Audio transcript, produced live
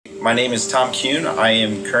My name is Tom Kuhn. I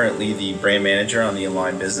am currently the brand manager on the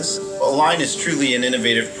Align business. Align is truly an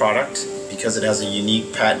innovative product because it has a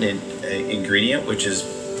unique patented ingredient, which is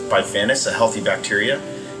Bifantis, a healthy bacteria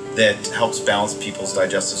that helps balance people's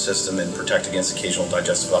digestive system and protect against occasional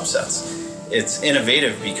digestive upsets. It's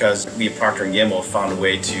innovative because we at Procter&Gamble have found a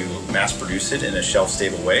way to mass produce it in a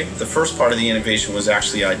shelf-stable way. The first part of the innovation was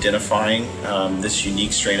actually identifying this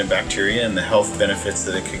unique strain of bacteria and the health benefits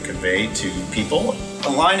that it could convey to people.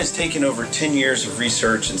 Align has taken over 10 years of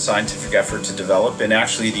research and scientific effort to develop, and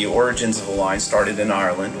actually the origins of Align started in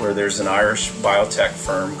Ireland, where there's an Irish biotech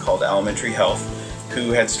firm called Elementary Health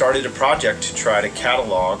who had started a project to try to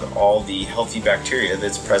catalog all the healthy bacteria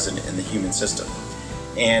that's present in the human system.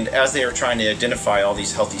 And as they were trying to identify all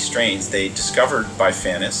these healthy strains, they discovered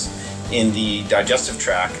Bifantis in the digestive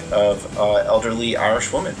tract of an elderly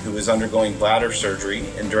Irish woman who was undergoing bladder surgery.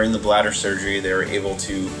 And during the bladder surgery, they were able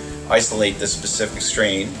to isolate this specific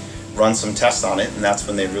strain, run some tests on it, and that's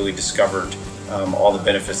when they really discovered all the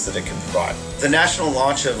benefits that it could provide. The national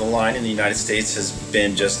launch of Align in the United States has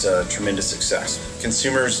been just a tremendous success.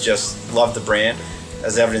 Consumers just love the brand.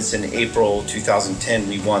 As evidenced in April 2010,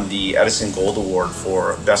 we won the Edison Gold Award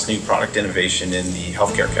for Best New Product Innovation in the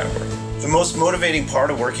healthcare category. The most motivating part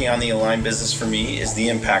of working on the Align business for me is the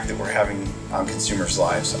impact that we're having on consumers'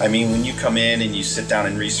 lives. I mean, when you come in and you sit down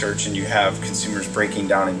and research and you have consumers breaking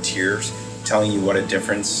down in tears, telling you what a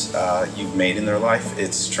difference you've made in their life,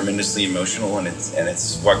 it's tremendously emotional, and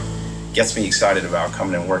it's what gets me excited about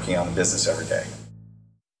coming and working on the business every day.